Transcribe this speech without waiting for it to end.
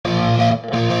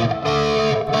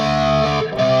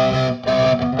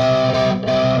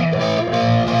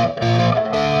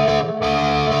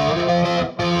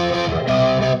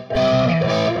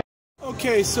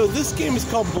Okay, so this game is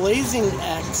called Blazing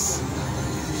X.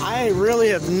 I really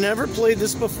have never played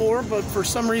this before, but for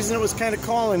some reason it was kind of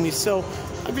calling me, so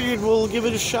I figured we'll give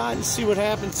it a shot and see what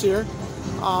happens here.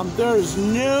 There is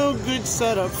no good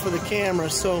setup for the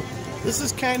camera, so this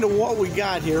is kind of what we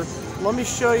got here. Let me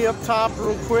show you up top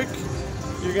real quick.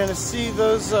 You're going to see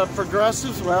those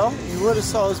progressives. Well, you would have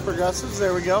saw those progressives.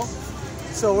 There we go.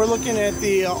 So we're looking at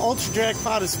the Ultra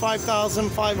Jackpot is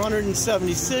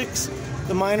 5,576.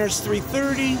 The Minor's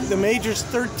 330. The Major's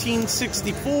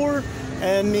 1364.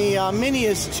 And the Mini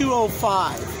is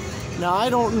 205. Now, I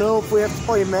don't know if we have to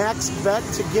play max bet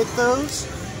to get those.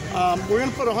 We're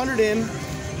going to put 100 in.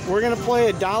 We're going to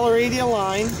play $1.80 a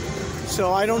line.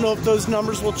 So I don't know if those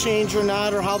numbers will change or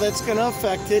not, or how that's going to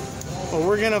affect it. But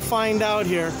we're going to find out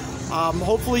here.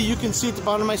 Hopefully you can see at the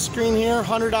bottom of my screen here,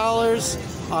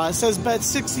 $100. It says bet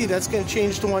 60. That's going to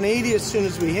change to 180 as soon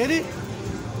as we hit it.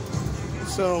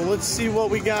 So let's see what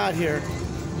we got here.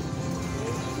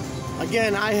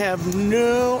 Again, I have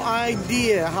no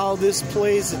idea how this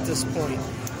plays at this point.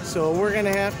 So we're going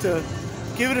to have to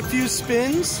give it a few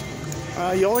spins.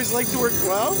 You always like the word,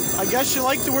 well, I guess you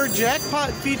like the word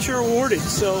jackpot feature awarded.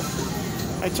 So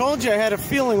I told you I had a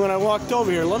feeling when I walked over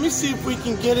here. Let me see if we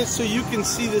can get it so you can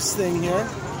see this thing here.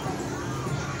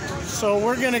 So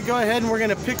we're going to go ahead and we're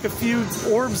going to pick a few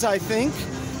orbs, I think.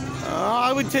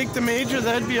 I would take the Major.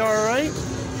 That'd be all right.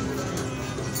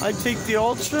 I'd take the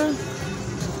Ultra.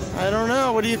 I don't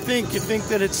know. What do you think? You think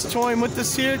that it's toying with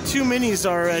us here? 2 minis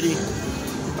already.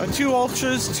 2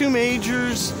 Ultras, 2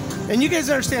 Majors. And you guys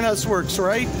understand how this works,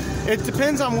 right? It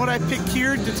depends on what I pick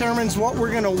here, determines what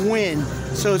we're going to win.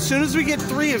 So as soon as we get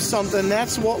 3 of something,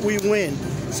 that's what we win.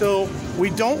 So we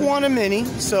don't want a mini.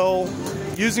 So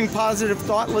using positive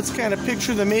thought, let's kind of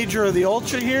picture the Major or the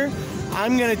Ultra here.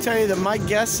 I'm going to tell you that my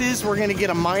guess is we're going to get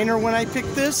a Minor when I pick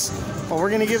this. But we're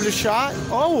going to give it a shot.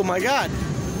 Oh, my God.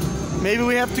 Maybe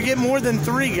we have to get more than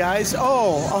 3, guys.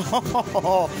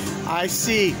 Oh, I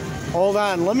see. Hold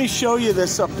on. Let me show you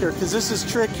this up here because this is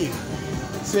tricky.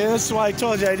 See, this is why I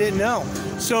told you I didn't know.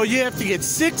 So you have to get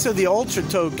 6 of the Ultra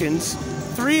tokens,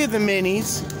 3 of the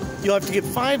Minis. You'll have to get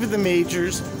 5 of the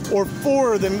Majors or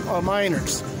 4 of the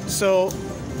Minors. So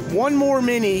 1 more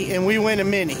Mini and we win a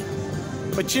Mini.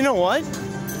 But you know what?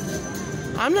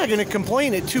 I'm not going to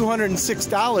complain at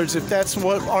 $206 if that's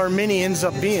what our Mini ends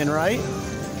up being, right?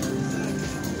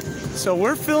 So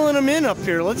we're filling them in up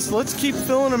here. Let's keep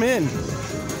filling them in.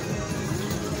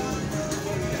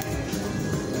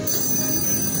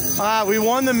 We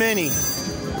won the Mini.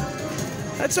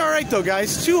 That's all right though,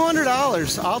 guys.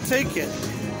 $200. I'll take it.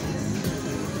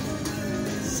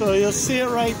 So you'll see it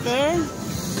right there.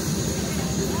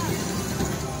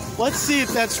 Let's see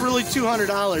if that's really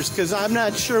 $200 because I'm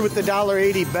not sure with the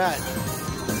 $1.80 bet.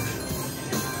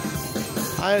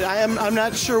 I'm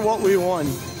not sure what we won.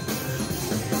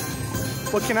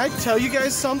 Well, can I tell you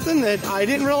guys something that I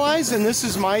didn't realize, and this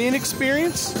is my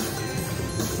inexperience?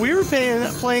 We were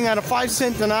playing on a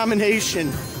 5-cent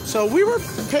denomination, so we were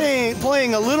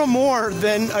playing a little more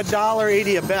than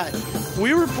 $1.80 a bet.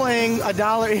 We were playing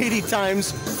 $1.80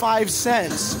 times 5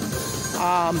 cents.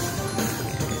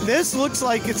 This looks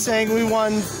like it's saying we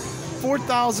won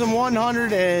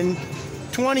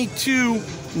 4,122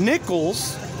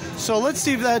 nickels. So let's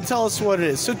see if that tells us what it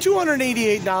is. So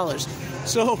 $288.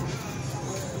 So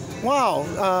wow,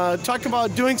 talk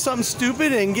about doing something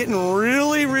stupid and getting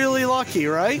really, really lucky,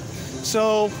 right?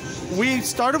 So we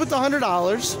started with the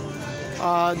 $100.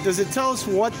 Does it tell us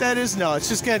what that is? No, it's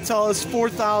just going to tell us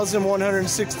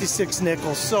 4,166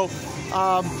 nickels. So,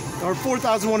 or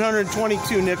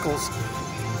 4,122 nickels.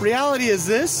 Reality is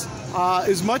this,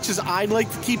 as much as I'd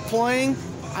like to keep playing,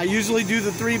 I usually do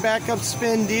the 3 backup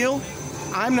spin deal.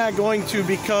 I'm not going to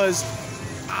because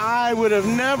I would have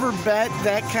never bet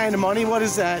that kind of money. What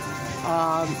is that?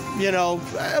 You know,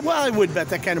 well, I would bet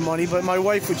that kind of money, but my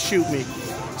wife would shoot me.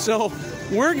 So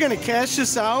we're going to cash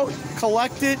this out,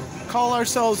 collect it, call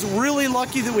ourselves really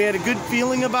lucky that we had a good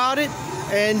feeling about it,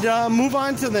 and move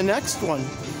on to the next one.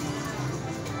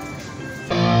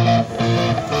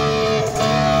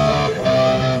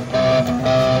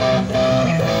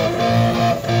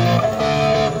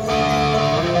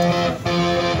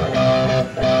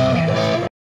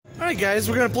 Alright guys,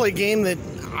 we're going to play a game that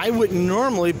I wouldn't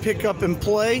normally pick up and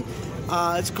play.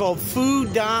 It's called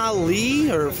Fudali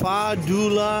or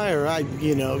Fadula or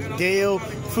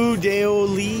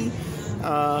Fudali.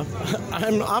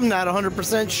 I'm not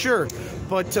 100% sure,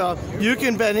 but you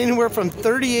can bet anywhere from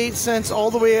 38 cents all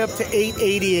the way up to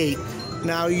 $8.88.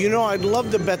 Now, you know I'd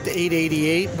love to bet the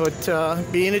 $8.88, but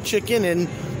being a chicken and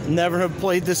never have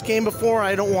played this game before,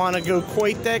 I don't want to go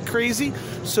quite that crazy.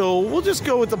 So we'll just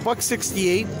go with the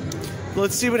 $1.68.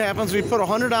 Let's see what happens. We put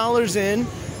 $100 in.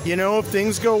 You know, if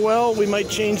things go well, we might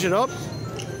change it up.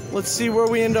 Let's see where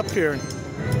we end up here.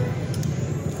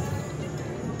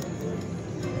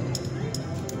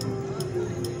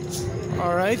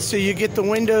 All right, so you get the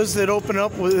windows that open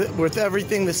up with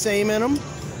everything the same in them.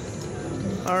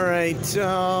 All right.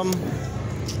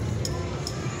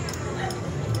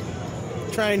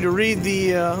 Trying to read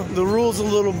the rules a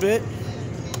little bit.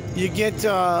 You get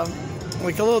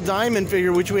like a little diamond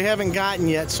figure, which we haven't gotten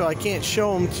yet, so I can't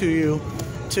show them to you,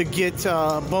 to get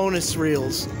bonus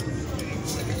reels.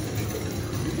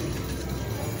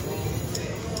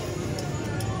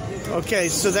 Okay,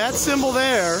 so that symbol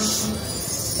there,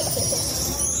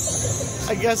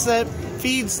 I guess that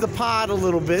feeds the pot a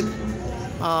little bit.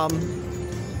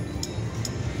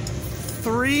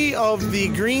 3 of the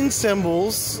green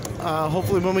symbols,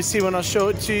 hopefully when we see one I'll show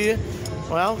it to you.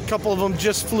 Well, a couple of them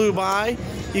just flew by.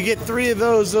 You get 3 of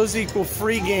those equal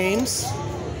free games.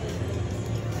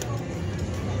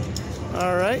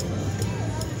 All right.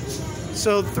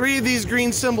 So 3 of these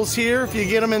green symbols here, if you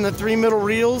get them in the 3 middle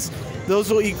reels,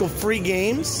 those will equal free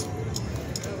games.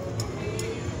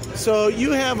 So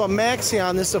you have a maxi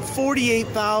on this of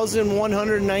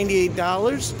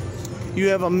 $48,198. You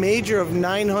have a major of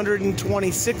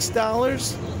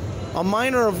 $926, a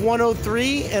minor of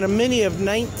 $103, and a mini of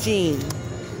 $19.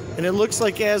 And it looks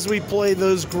like as we play,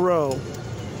 those grow.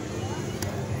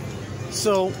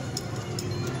 So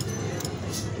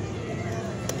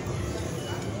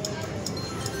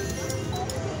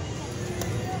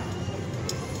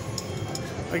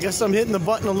I guess I'm hitting the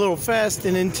button a little fast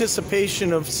in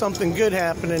anticipation of something good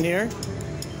happening here.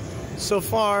 So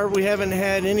far, we haven't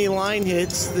had any line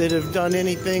hits that have done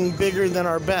anything bigger than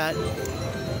our bet.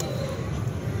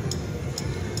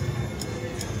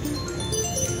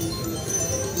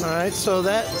 All right, so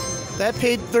that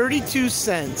paid 32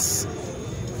 cents.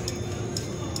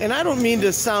 And I don't mean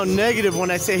to sound negative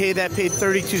when I say, hey, that paid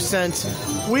 32 cents.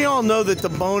 We all know that the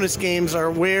bonus games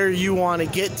are where you want to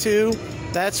get to.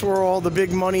 That's where all the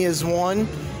big money is won.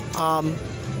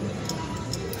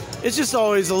 It's just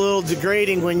always a little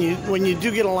degrading when you do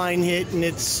get a line hit and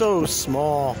it's so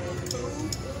small.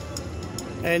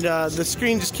 And the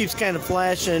screen just keeps kind of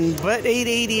flashing. Bet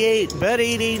 888, bet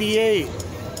 888.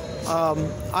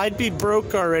 I'd be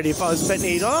broke already if I was betting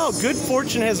 8. Oh, good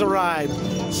fortune has arrived.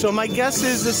 So my guess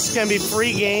is this is going to be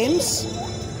free games.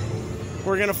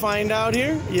 We're going to find out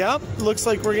here. Yep, looks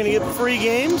like we're going to get free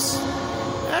games.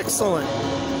 Excellent.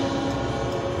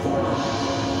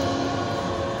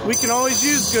 We can always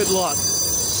use good luck.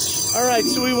 All right,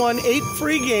 so we won 8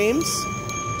 free games.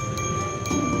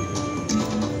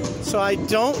 So I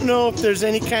don't know if there's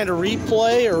any kind of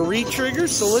replay or re-trigger,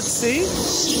 so let's see.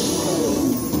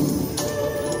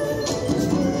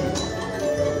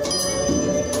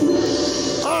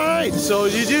 All right, so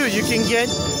you can get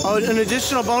an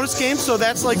additional bonus game, so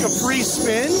that's like a free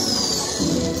spin.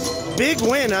 Big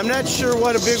win. I'm not sure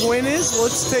what a big win is.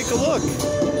 Let's take a look.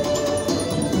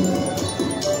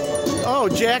 Oh,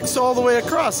 jacks all the way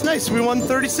across. Nice. We won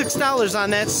 $36 on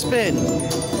that spin.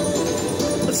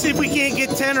 Let's see if we can't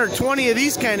get 10 or 20 of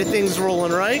these kind of things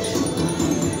rolling, right?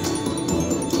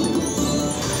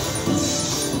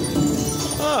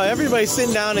 Oh, everybody's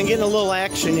sitting down and getting a little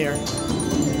action here.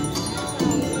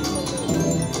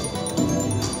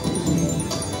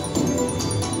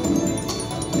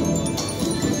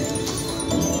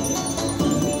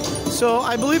 So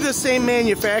I believe the same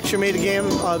manufacturer made a game,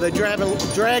 the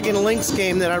Dragon Lynx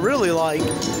game that I really like.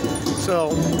 So,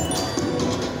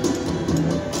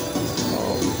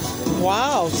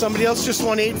 wow, somebody else just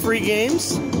won 8 free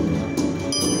games.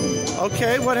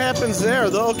 Okay, what happens there?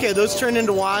 Okay, those turn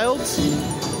into wilds.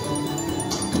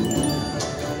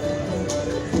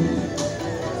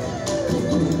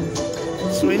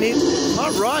 So we need,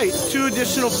 all right, 2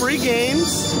 additional free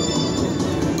games.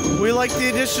 We like the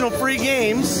additional free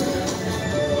games.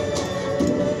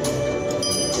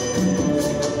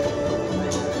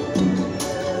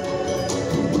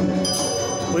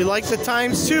 We like the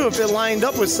times too. If it lined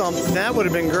up with something, that would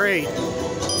have been great. All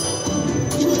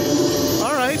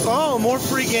right. Oh, more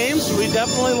free games. We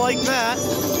definitely like that.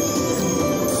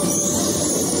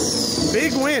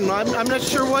 Big win. I'm not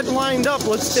sure what lined up.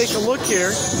 Let's take a look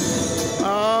here.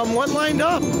 What lined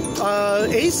up?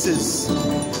 Aces.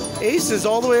 Aces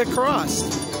all the way across.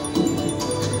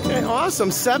 Okay, awesome.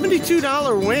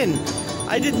 $72 win.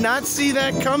 I did not see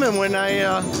that coming when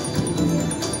I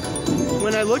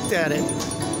looked at it.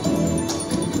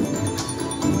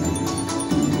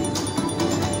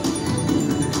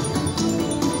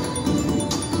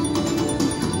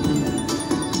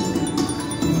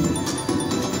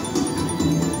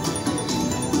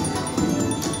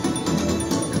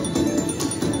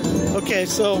 Okay,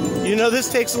 so you know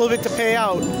this takes a little bit to pay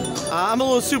out. I'm a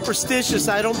little superstitious.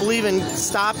 I don't believe in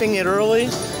stopping it early.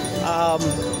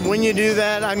 When you do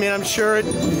that, I mean, I'm sure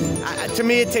to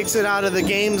me it takes it out of the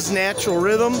game's natural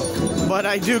rhythm, but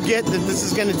I do get that this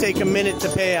is going to take a minute to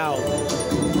pay out.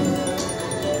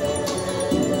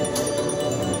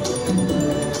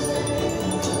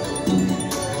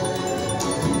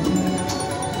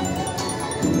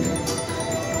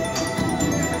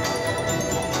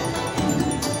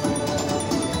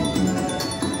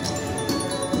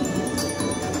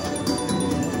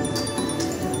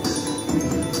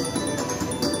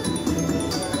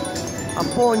 I'm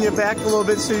pulling you back a little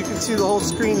bit so you can see the whole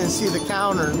screen and see the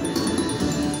counter.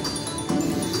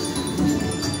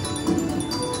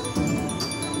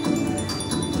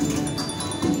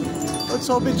 Let's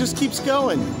hope it just keeps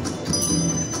going.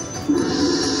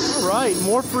 All right,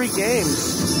 more free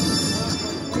games.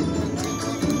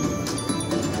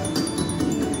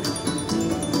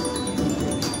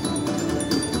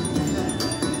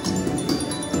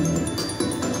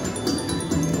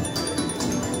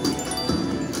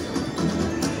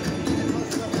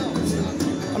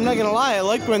 I'm not gonna lie, I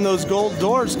like when those gold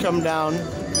doors come down.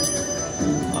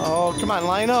 Oh, come on,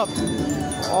 line up.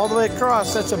 All the way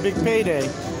across, that's a big payday.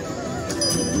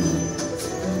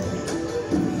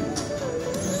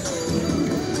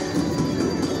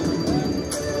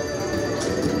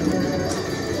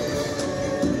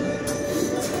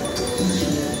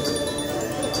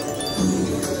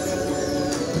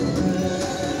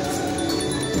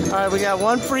 All right, we got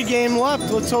one free game left.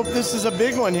 Let's hope this is a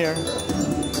big one here.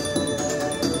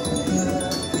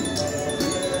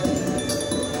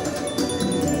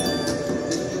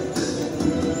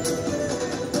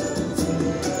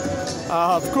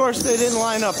 Of course, they didn't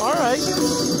line up. All right.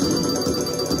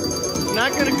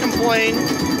 Not going to complain.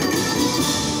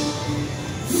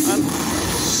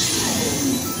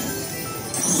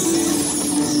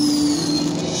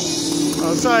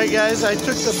 Oh, sorry, guys. I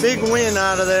took the big win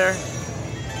out of there.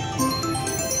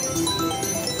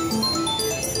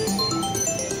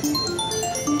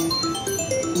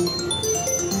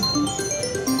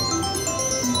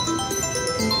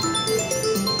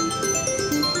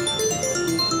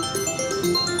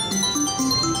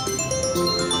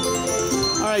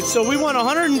 All right, so we won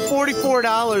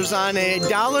 $144 on a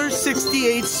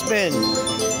 $1.68 spin.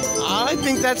 I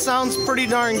think that sounds pretty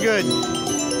darn good.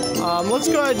 Let's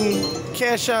go ahead and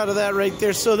cash out of that right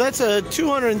there. So that's a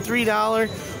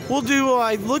 $203. We'll do,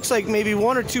 looks like maybe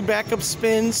one or two backup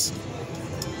spins.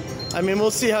 I mean, we'll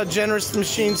see how generous the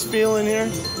machine's feeling here.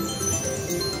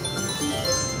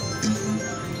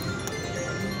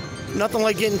 Nothing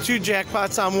like getting two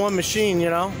jackpots on one machine, you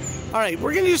know? All right,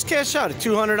 we're going to just cash out at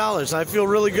 $200. I feel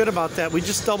really good about that. We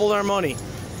just doubled our money.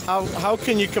 How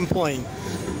can you complain?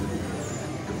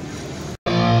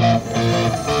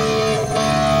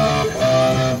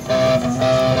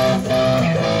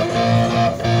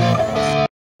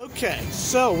 Okay,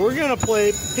 so we're going to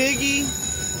play Piggy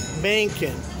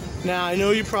Bankin'. Now, I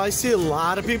know you probably see a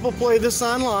lot of people play this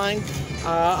online.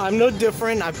 I'm no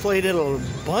different. I've played it a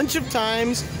bunch of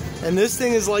times, and this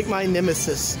thing is like my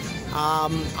nemesis.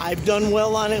 I've done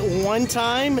well on it one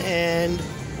time, and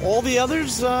all the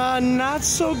others, not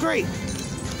so great.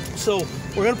 So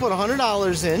we're going to put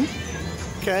 $100 in,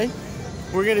 okay?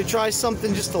 We're going to try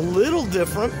something just a little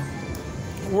different.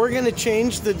 We're going to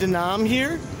change the denom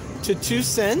here to 2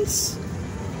 cents,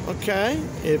 okay,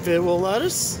 if it will let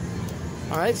us.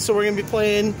 All right, so we're going to be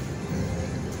playing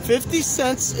 50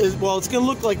 cents. Well, it's going to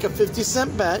look like a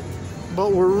 50-cent bet,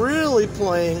 but we're really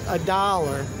playing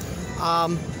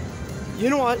 $1. You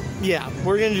know what? Yeah,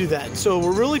 we're going to do that. So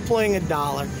we're really playing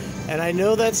 $1. And I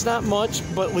know that's not much,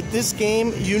 but with this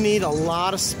game, you need a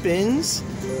lot of spins.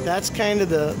 That's kind of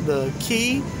the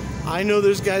key. I know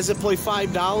there's guys that play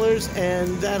 $5,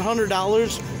 and that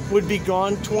 $100 would be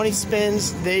gone. 20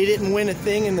 spins, they didn't win a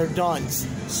thing, and they're done.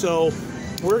 So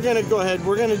we're going to go ahead.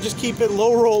 We're going to just keep it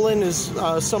low rolling, as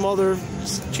some other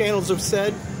channels have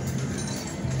said.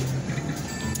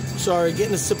 Sorry,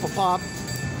 getting a sip of pop.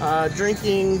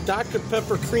 Drinking Dr.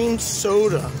 Pepper cream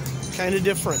soda. Kind of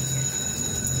different.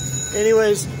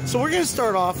 Anyways, so we're going to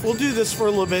start off. We'll do this for a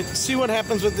little bit, see what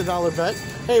happens with the dollar bet.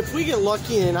 Hey, if we get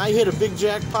lucky and I hit a big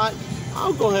jackpot,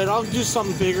 I'll go ahead. I'll do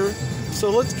something bigger.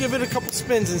 So let's give it a couple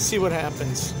spins and see what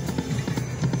happens.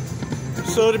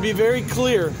 So to be very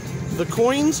clear, the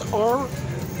coins are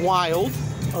wild.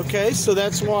 Okay, so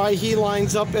that's why he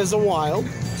lines up as a wild.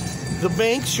 The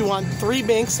banks, you want 3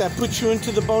 banks that put you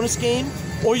into the bonus game,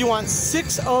 or you want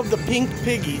 6 of the pink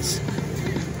piggies.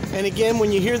 And again,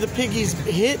 when you hear the piggies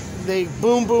hit, they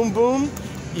boom, boom, boom.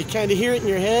 You kind of hear it in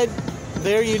your head.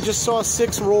 There you just saw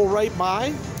 6 roll right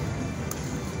by.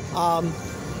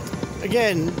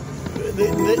 Again,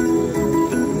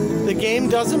 the game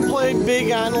doesn't play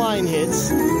big on line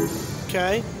hits,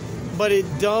 okay? But it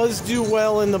does do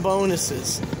well in the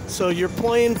bonuses. So you're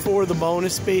playing for the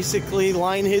bonus, basically.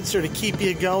 Line hits are to keep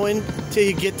you going till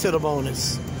you get to the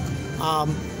bonus.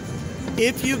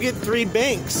 If you get 3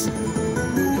 banks,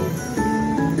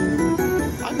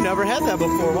 I've never had that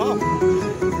before. Wow.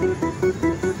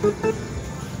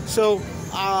 So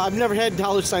I've never had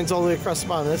dollar signs all the way across the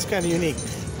bottom. That's kind of unique.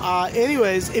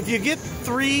 Anyways, if you get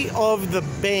 3 of the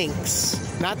banks,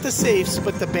 not the safes,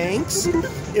 but the banks,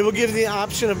 it will give you the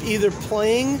option of either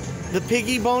playing the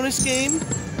piggy bonus game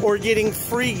or getting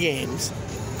free games.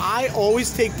 I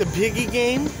always take the piggy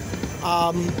game.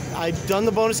 I've done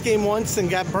the bonus game once and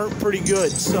got burnt pretty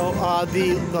good. So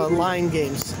the line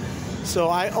games. So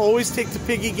I always take the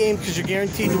piggy game because you're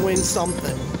guaranteed to win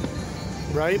something,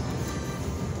 right?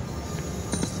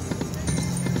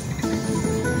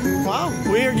 Wow,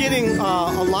 we are getting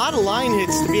a lot of line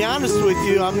hits. To be honest with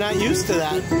you, I'm not used to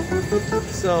that.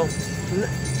 So,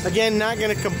 again, not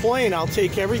going to complain. I'll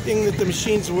take everything that the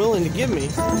machine's willing to give me.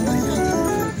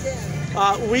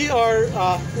 We are.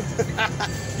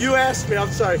 You asked me.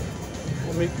 I'm sorry.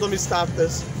 Let me stop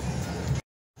this.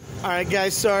 All right,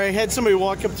 guys. Sorry, I had somebody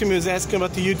walk up to me who was asking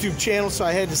about the YouTube channel, so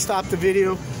I had to stop the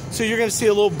video. So you're going to see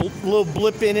a little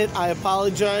blip in it. I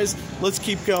apologize. Let's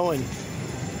keep going.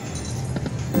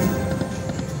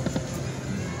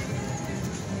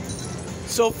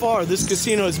 So far, this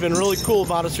casino has been really cool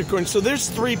about us recording. So there's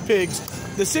 3 pigs.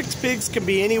 The 6 pigs can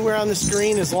be anywhere on the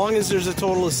screen as long as there's a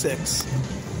total of 6.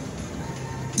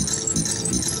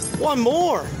 1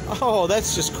 more. Oh,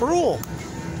 that's just cruel.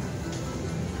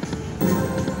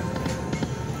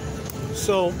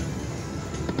 So,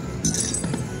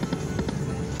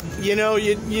 you know,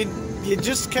 you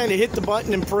just kind of hit the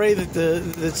button and pray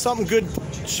that something good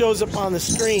shows up on the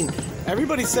screen.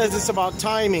 Everybody says it's about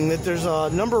timing, that there's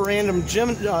a number random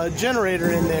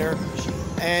generator in there,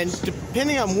 and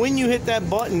depending on when you hit that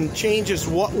button changes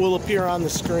what will appear on the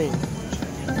screen.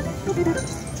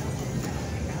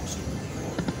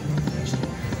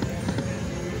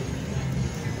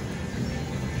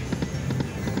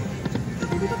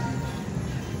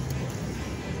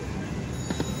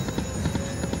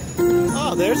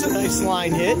 Oh, there's a nice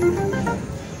line hit.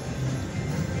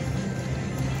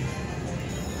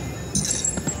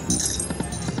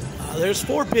 There's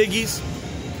 4 piggies.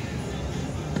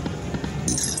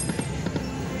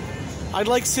 I'd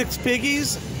like 6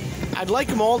 piggies. I'd like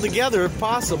them all together if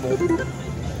possible.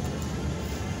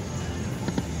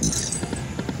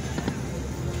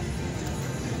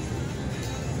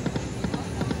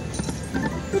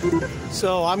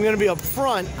 So I'm going to be up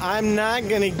front. I'm not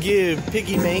going to give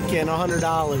Piggy Bankin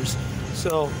 $100.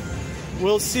 So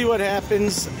we'll see what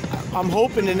happens. I'm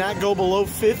hoping to not go below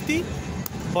 50,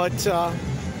 but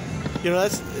you know,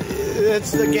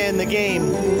 that's again the game.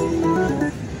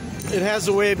 It has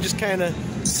a way of just kind of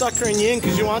suckering you in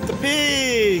because you want the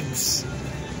pigs.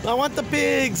 I want the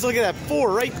pigs. Look at that,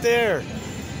 4 right there.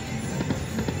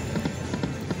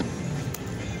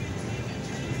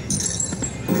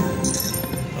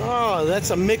 Oh,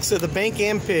 that's a mix of the bank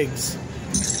and pigs.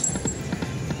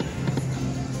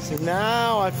 See,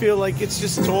 now I feel like it's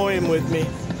just toying with me.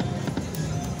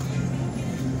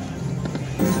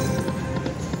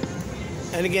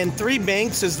 And again, 3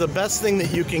 banks is the best thing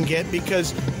that you can get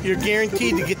because you're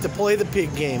guaranteed to get to play the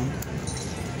pig game.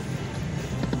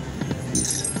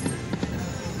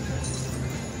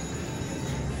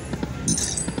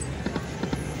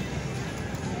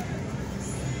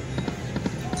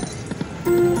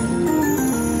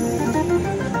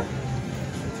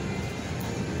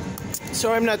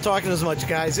 Sorry I'm not talking as much,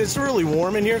 guys. It's really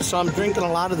warm in here, so I'm drinking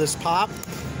a lot of this pop.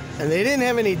 And they didn't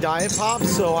have any diet pop,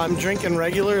 so I'm drinking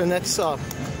regular, and that's,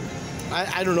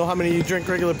 I don't know how many of you drink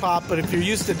regular pop, but if you're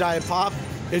used to diet pop,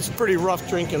 it's pretty rough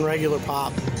drinking regular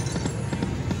pop.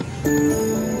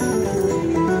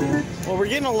 Well, we're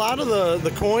getting a lot of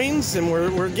the coins, and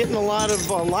we're getting a lot of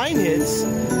line hits.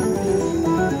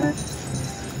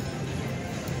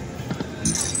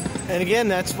 And again,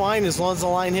 that's fine as long as the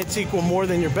line hits equal more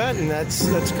than you're betting.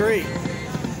 That's great.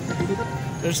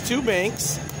 There's 2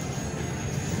 banks.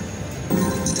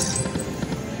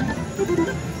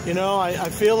 You know, I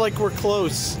feel like we're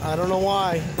close. I don't know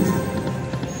why.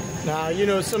 Now, you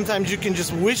know, sometimes you can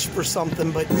just wish for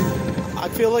something, but I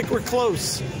feel like we're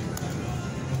close.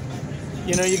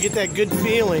 You know, you get that good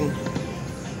feeling.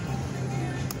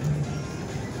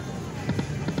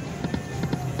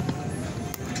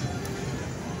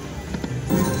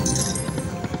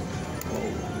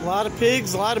 A lot of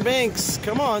pigs, a lot of banks.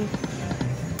 Come on.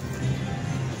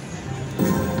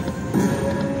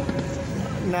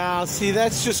 Now, see,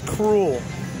 that's just cruel.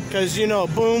 Because, you know,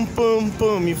 boom, boom,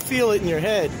 boom. You feel it in your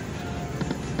head.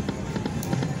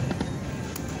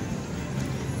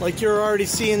 Like you're already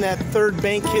seeing that third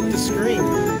bank hit the screen.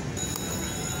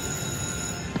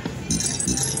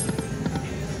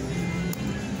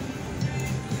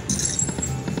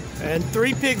 And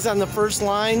 3 pigs on the first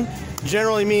line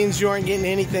generally means you aren't getting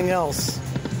anything else.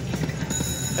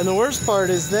 And the worst part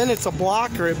is then it's a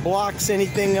blocker. It blocks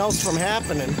anything else from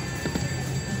happening.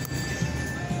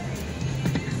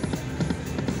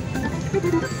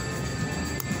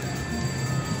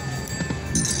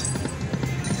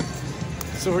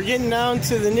 So we're getting down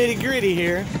to the nitty-gritty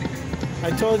here. I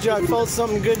told you I felt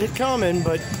something good coming,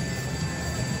 but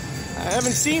I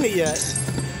haven't seen it yet.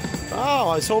 Oh,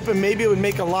 I was hoping maybe it would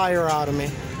make a liar out of me.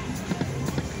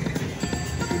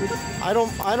 I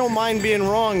don't mind being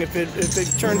wrong if it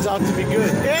turns out to be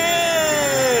good.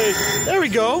 Yay! There we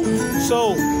go.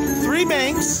 So 3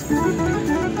 banks.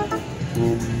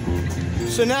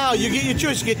 So now you get your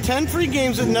choice. You get 10 free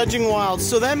games with Nudging Wilds.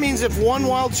 So that means if one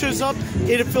wild shows up,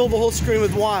 it'll fill the whole screen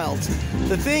with wilds.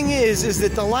 The thing is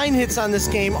that the line hits on this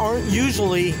game aren't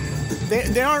usually,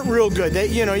 they aren't real good.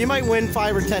 You know, you might win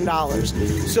 $5 or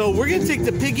 $10. So we're gonna take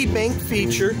the piggy bank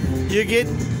feature. You get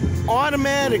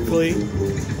automatically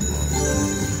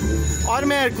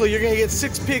you're gonna get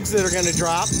 6 pigs that are gonna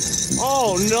drop.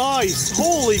 Oh, nice!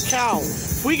 Holy cow!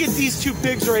 If we get these 2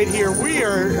 pigs right here,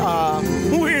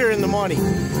 we're in the money.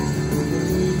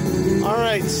 All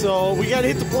right, so we gotta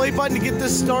hit the play button to get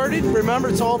this started. Remember,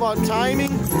 it's all about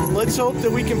timing. Let's hope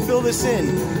that we can fill this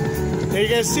in. Now you're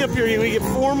gonna see up here, we get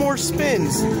 4 more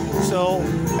spins. So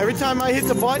every time I hit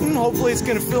the button, hopefully it's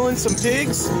gonna fill in some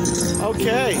pigs.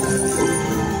 Okay.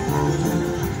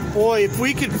 Boy, if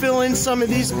we could fill in some of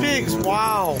these pigs,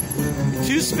 wow.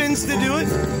 2 spins to do it?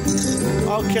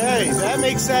 Okay, that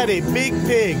makes that a big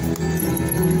pig.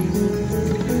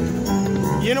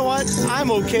 You know what?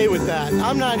 I'm okay with that.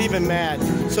 I'm not even mad.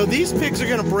 So these pigs are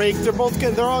gonna break. They're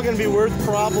all gonna be worth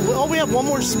probably, oh, we have 1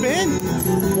 more spin?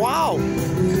 Wow.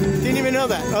 Didn't even know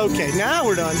that. Okay, now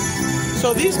we're done.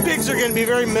 So these pigs are gonna be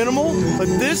very minimal, but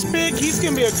this pig, he's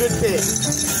gonna be a good pig.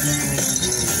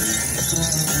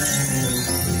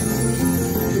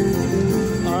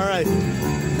 All right,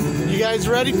 you guys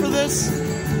ready for this?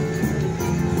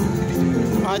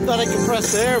 I thought I could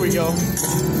press, there we go.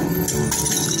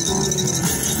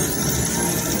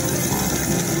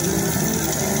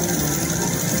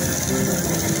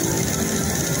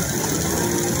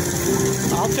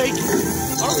 I'll take it.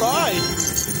 All right.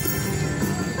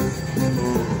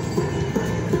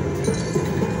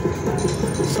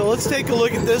 So let's take a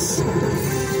look at this.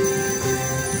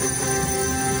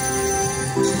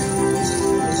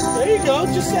 There you go.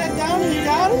 Just sat down and you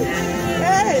got him.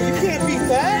 Hey, you can't beat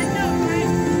that.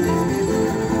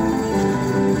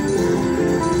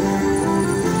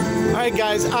 All right,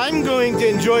 guys. I'm going to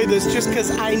enjoy this just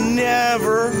because I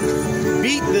never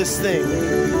beat this thing.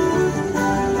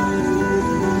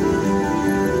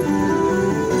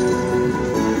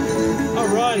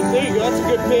 There you go, that's a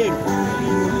good pig.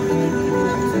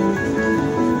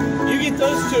 You get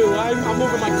those 2. I'm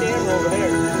moving my camera over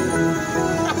there.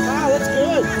 Wow, that's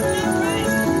good.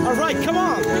 All right, come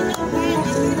on.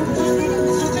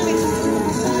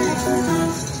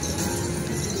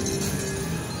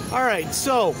 All right,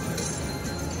 so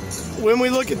when we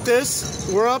look at this,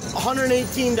 we're up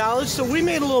 $118. So we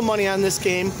made a little money on this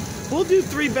game. We'll do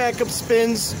 3 backup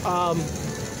spins.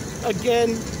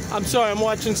 Again, I'm sorry, I'm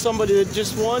watching somebody that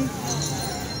just won.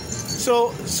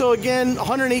 So again,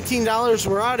 $118,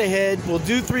 we're out ahead. We'll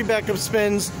do 3 backup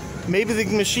spins. Maybe the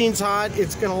machine's hot,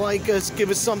 it's gonna like us, give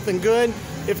us something good.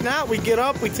 If not, we get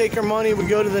up, we take our money, we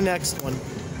go to the next one.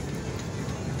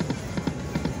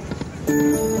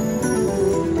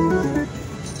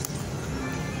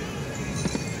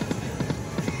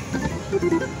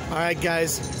 All right,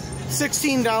 guys.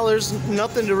 $16,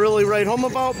 nothing to really write home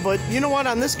about, but you know what?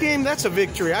 On this game, that's a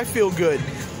victory. I feel good.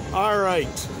 All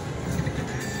right.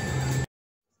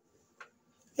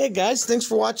 Hey, guys, thanks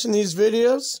for watching these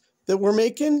videos that we're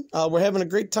making. We're having a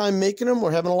great time making them.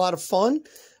 We're having a lot of fun.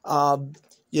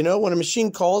 You know, when a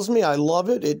machine calls me, I love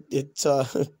it.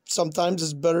 Sometimes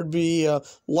it's better to be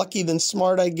lucky than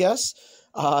smart, I guess.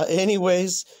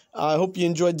 Anyways, I hope you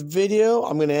enjoyed the video.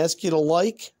 I'm going to ask you to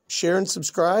like, share, and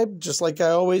subscribe, just like I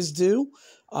always do.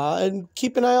 And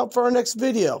keep an eye out for our next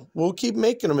video. We'll keep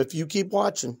making them if you keep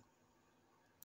watching.